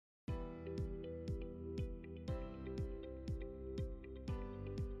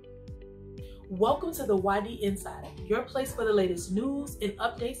Welcome to the YD Insider, your place for the latest news and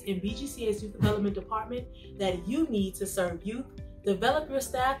updates in BGCA's Youth Development Department that you need to serve youth, develop your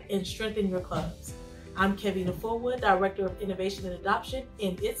staff, and strengthen your clubs. I'm Kevina Fullwood, Director of Innovation and Adoption,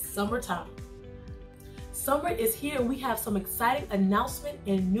 and it's summertime. Summer is here and we have some exciting announcement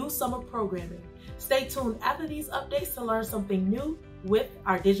and new summer programming. Stay tuned after these updates to learn something new with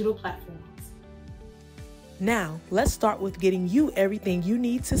our digital platforms. Now, let's start with getting you everything you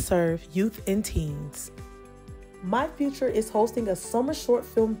need to serve youth and teens. My Future is hosting a summer short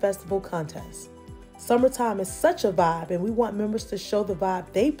film festival contest. Summertime is such a vibe and we want members to show the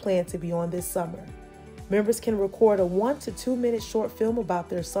vibe they plan to be on this summer. Members can record a 1 to 2 minute short film about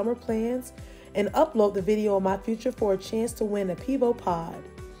their summer plans and upload the video on My Future for a chance to win a Pivo Pod.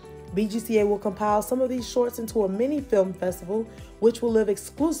 BGCA will compile some of these shorts into a mini film festival, which will live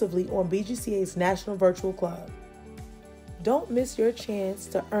exclusively on BGCA's National Virtual Club. Don't miss your chance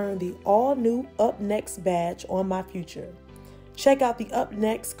to earn the all-new Up Next badge on My Future. Check out the Up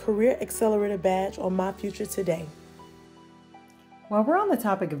Next Career Accelerator badge on My Future today. While we're on the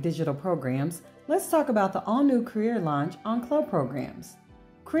topic of digital programs, let's talk about the all-new Career Launch on Club programs.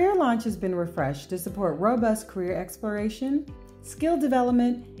 Career Launch has been refreshed to support robust career exploration, skill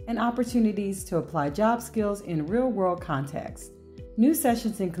development, and opportunities to apply job skills in real-world contexts. New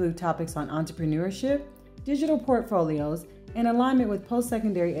sessions include topics on entrepreneurship, digital portfolios, and alignment with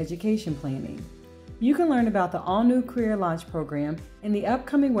post-secondary education planning. You can learn about the all-new Career Launch program in the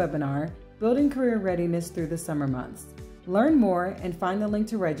upcoming webinar, Building Career Readiness Through the Summer Months. Learn more and find the link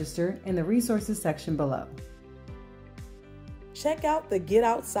to register in the resources section below. Check out the Get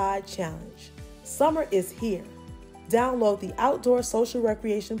Outside Challenge. Summer is here. Download the Outdoor Social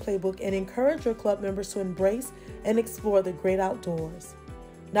Recreation Playbook and encourage your club members to embrace and explore the great outdoors.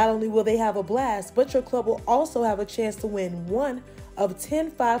 Not only will they have a blast, but your club will also have a chance to win one of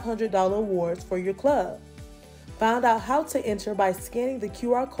 10 $500 awards for your club. Find out how to enter by scanning the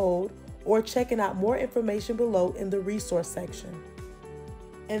QR code or checking out more information below in the resource section.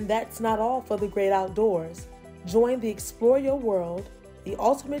 And that's not all for the great outdoors. Join the Explore Your World, the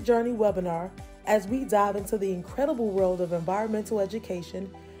Ultimate Journey webinar as we dive into the incredible world of environmental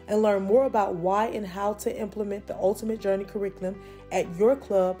education and learn more about why and how to implement the Ultimate Journey curriculum at your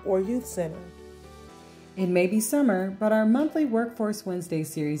club or youth center. It may be summer, but our monthly Workforce Wednesday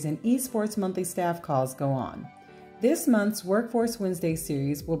series and eSports monthly staff calls go on. This month's Workforce Wednesday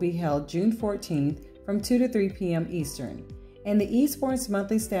series will be held June 14th from 2 to 3 p.m. Eastern, and the eSports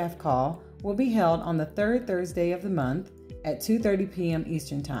monthly staff call will be held on the third Thursday of the month at 2:30 p.m.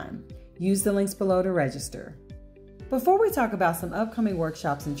 Eastern Time. Use the links below to register. Before we talk about some upcoming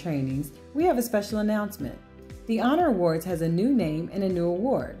workshops and trainings, we have a special announcement. The Honor Awards has a new name and a new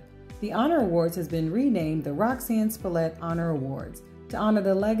award. The Honor Awards has been renamed the Roxanne Spillett Honor Awards to honor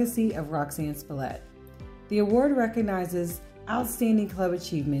the legacy of Roxanne Spillett. The award recognizes outstanding club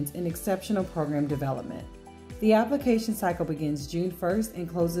achievements in exceptional program development. The application cycle begins June 1st and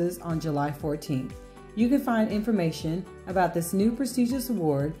closes on July 14th. You can find information about this new prestigious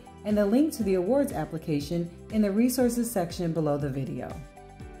award and the link to the awards application in the resources section below the video.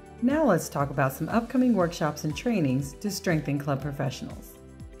 Now let's talk about some upcoming workshops and trainings to strengthen club professionals.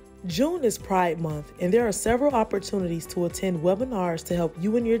 June is Pride Month, and there are several opportunities to attend webinars to help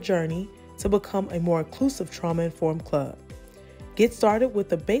you in your journey to become a more inclusive trauma-informed club. Get started with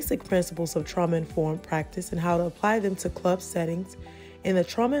the basic principles of trauma-informed practice and how to apply them to club settings in the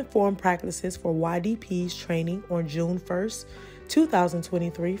Trauma-Informed Practices for YDPs training on June 1st,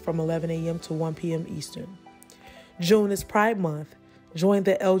 2023 from 11 a.m. to 1 p.m. Eastern. June is Pride Month. Join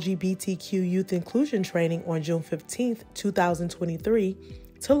the LGBTQ Youth Inclusion Training on June 15th, 2023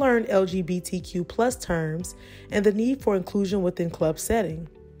 to learn LGBTQ+ terms and the need for inclusion within club setting.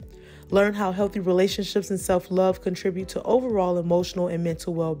 Learn how healthy relationships and self-love contribute to overall emotional and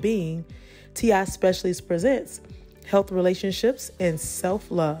mental well-being. TI Specialist presents Health Relationships and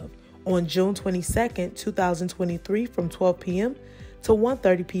Self-Love on June 22nd, 2023 from 12 p.m. to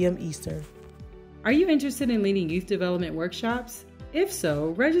 1:30 p.m. Eastern. Are you interested in leading youth development workshops? If so,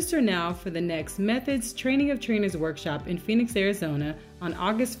 register now for the next Methods Training of Trainers workshop in Phoenix, Arizona on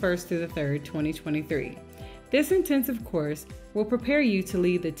August 1st through the 3rd, 2023. This intensive course will prepare you to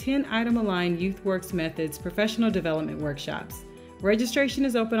lead the 10-item aligned YouthWorks Methods professional development workshops. Registration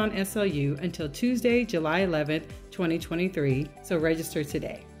is open on SLU until Tuesday, July 11th, 2023, so register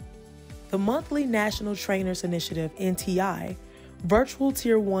today. The monthly National Trainers Initiative, NTI, virtual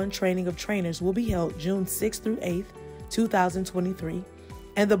Tier 1 training of trainers will be held June 6th through 8th, 2023,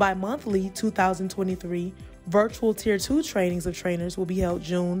 and the bi-monthly 2023 virtual Tier 2 trainings of trainers will be held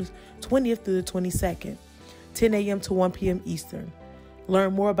June 20th through the 22nd, 10 a.m. to 1 p.m. Eastern.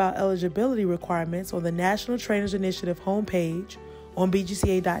 Learn more about eligibility requirements on the National Trainers Initiative homepage on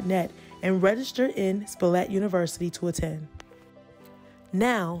bgca.net and register in Spillett University to attend.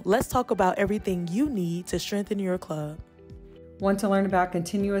 Now, let's talk about everything you need to strengthen your club. Want to learn about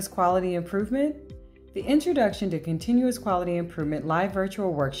continuous quality improvement? The Introduction to Continuous Quality Improvement live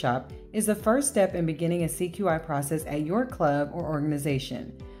virtual workshop is the first step in beginning a CQI process at your club or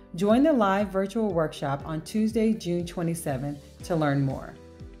organization. Join the live virtual workshop on Tuesday, June 27th to learn more.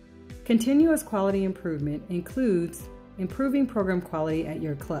 Continuous quality improvement includes improving program quality at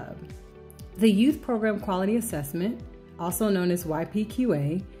your club. The Youth Program Quality Assessment, also known as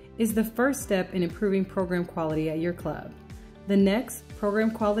YPQA, is the first step in improving program quality at your club. The next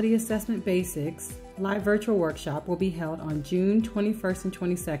Program Quality Assessment Basics live virtual workshop will be held on June 21st and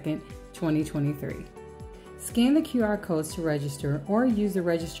 22nd, 2023. Scan the QR codes to register or use the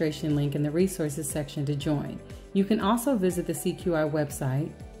registration link in the resources section to join. You can also visit the CQI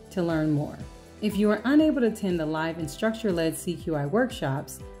website to learn more. If you are unable to attend the live instructor-led CQI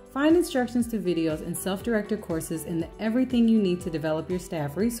workshops, find instructions to videos and self-directed courses in the Everything You Need to Develop Your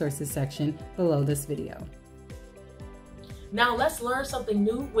Staff resources section below this video. Now let's learn something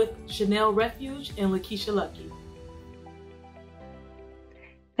new with Chanel Refuge and Lakeisha Lucky.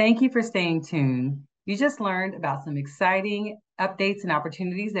 Thank you for staying tuned. You just learned about some exciting updates and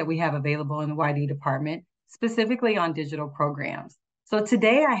opportunities that we have available in the YD department, specifically on digital programs. So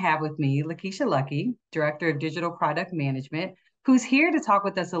today I have with me Lakeisha Lucky, Director of Digital Product Management, who's here to talk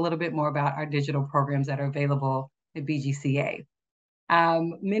with us a little bit more about our digital programs that are available at BGCA.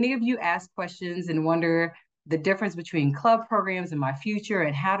 Many of you ask questions and wonder the difference between club programs and My Future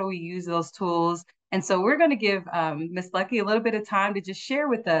and how do we use those tools. And so we're going to give Ms. Lucky a little bit of time to just share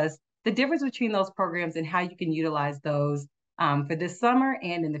with us the difference between those programs and how you can utilize those for this summer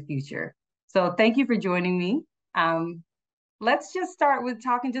and in the future. So thank you for joining me. Let's just start with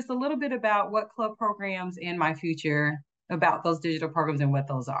talking just a little bit about what club programs and My Future, about those digital programs and what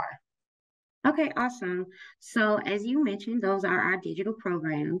those are. Okay, awesome. So as you mentioned, those are our digital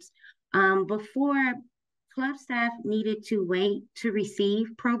programs. Before, club staff needed to wait to receive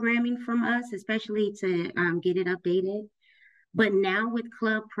programming from us, especially to get it updated. But now with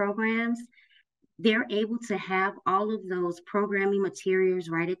club programs, they're able to have all of those programming materials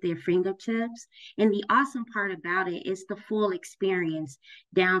right at their fingertips. And the awesome part about it is the full experience,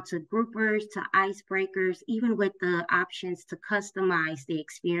 down to groupers, to icebreakers, even with the options to customize the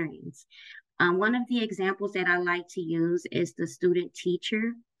experience. One of the examples that I like to use is the student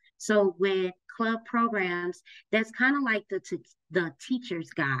teacher. So with club programs, that's kind of like the teacher's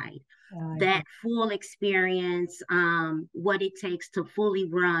guide. That full experience, what it takes to fully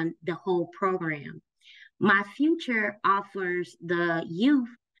run the whole program. My Future offers the youth,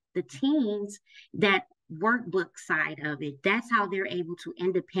 the teens, that workbook side of it. That's how they're able to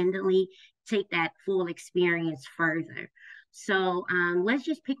independently take that full experience further. So let's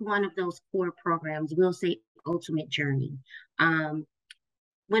just pick one of those core programs. We'll say Ultimate Journey.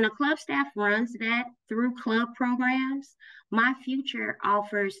 When a club staff runs that through club programs, My Future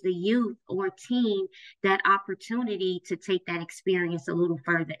offers the youth or teen that opportunity to take that experience a little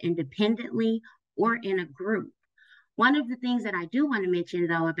further independently or in a group. One of the things that I do want to mention,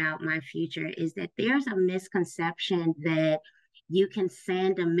 though, about My Future is that there's a misconception that you can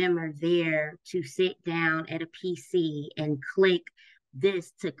send a member there to sit down at a PC and click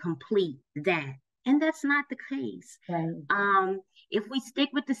this to complete that. And that's not the case. Right. If we stick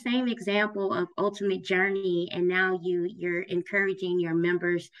with the same example of Ultimate Journey, and now you're encouraging your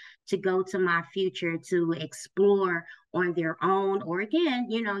members to go to My Future to explore on their own, or again,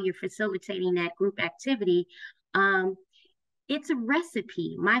 you're facilitating that group activity. It's a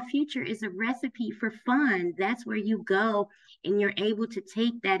recipe. My Future is a recipe for fun. That's where you go and you're able to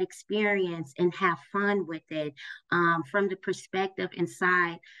take that experience and have fun with it, from the perspective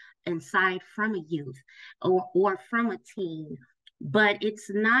inside from a youth or from a teen. But it's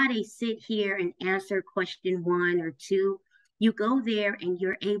not a sit here and answer question 1 or 2. You go there and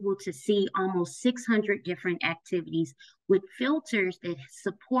you're able to see almost 600 different activities with filters that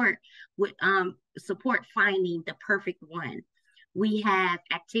support finding the perfect one. We have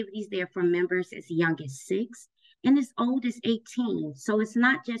activities there for members as young as 6 and as old as 18. So it's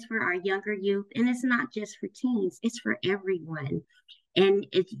not just for our younger youth, and it's not just for teens, it's for everyone. And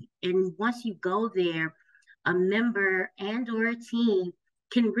once you go there, a member and or a team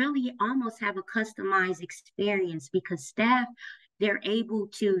can really almost have a customized experience, because staff, they're able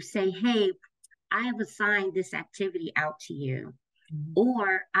to say, hey, I have assigned this activity out to you. Mm-hmm.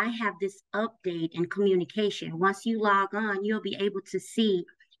 Or I have this update and communication. Once you log on, you'll be able to see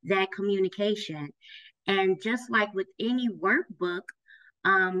that communication. And just like with any workbook,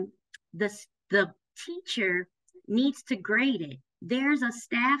 The teacher needs to grade it. There's a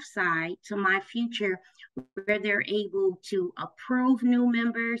staff side to My Future where they're able to approve new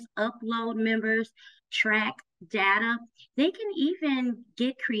members, upload members, track data. They can even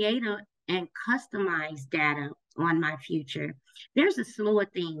get creative and customize data on My Future. There's a slew of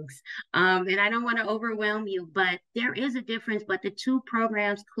things, and I don't want to overwhelm you, but there is a difference. But the two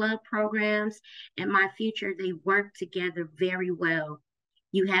programs, club programs and My Future, they work together very well.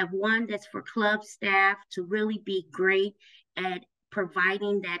 You have one that's for club staff to really be great at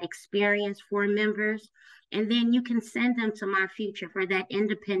providing that experience for members. And then you can send them to My Future for that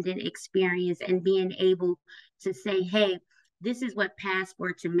independent experience and being able to say, hey, this is what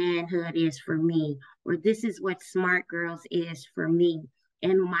Passport to Manhood is for me, or this is what Smart Girls is for me.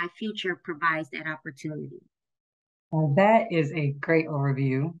 And My Future provides that opportunity. Well, that is a great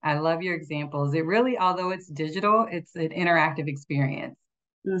overview. I love your examples. It really, although it's digital, it's an interactive experience.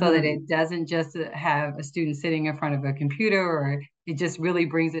 So that it doesn't just have a student sitting in front of a computer, or it just really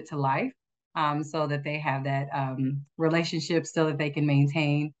brings it to life, so that they have that relationship still that they can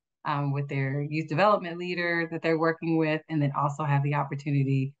maintain with their youth development leader that they're working with, and then also have the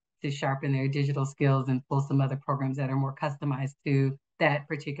opportunity to sharpen their digital skills and pull some other programs that are more customized to that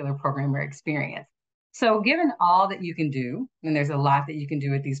particular program or experience. So given all that you can do, and there's a lot that you can do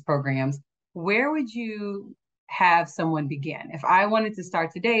with these programs, where would you have someone begin? If I wanted to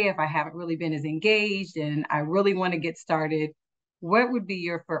start today, if I haven't really been as engaged and I really want to get started, what would be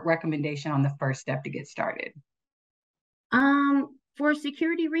your recommendation on the first step to get started? For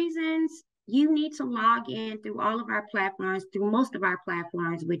security reasons, you need to log in through all of our platforms, through most of our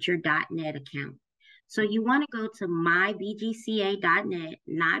platforms with your .NET account. So you want to go to mybgca.net,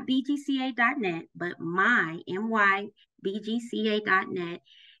 not bgca.net, but mybgca.net,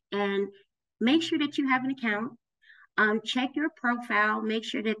 and make sure that you have an account. Check your profile, make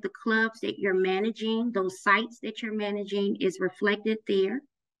sure that the clubs that you're managing, those sites that you're managing is reflected there.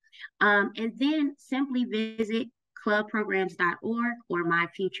 And then simply visit clubprograms.org or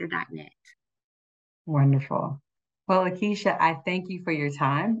myfuture.net. Wonderful. Well, Lakeisha, I thank you for your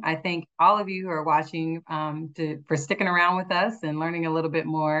time. I thank all of you who are watching for sticking around with us and learning a little bit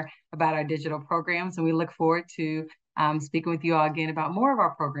more about our digital programs. And we look forward to speaking with you all again about more of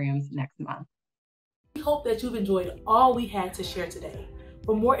our programs next month. We hope that you've enjoyed all we had to share today.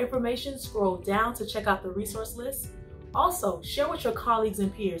 For more information, scroll down to check out the resource list. Also, share with your colleagues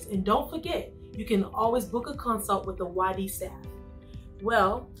and peers, and don't forget, you can always book a consult with the YD staff.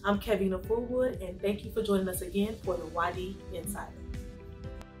 Well, I'm Kevina Fullwood, and thank you for joining us again for the YD Insider.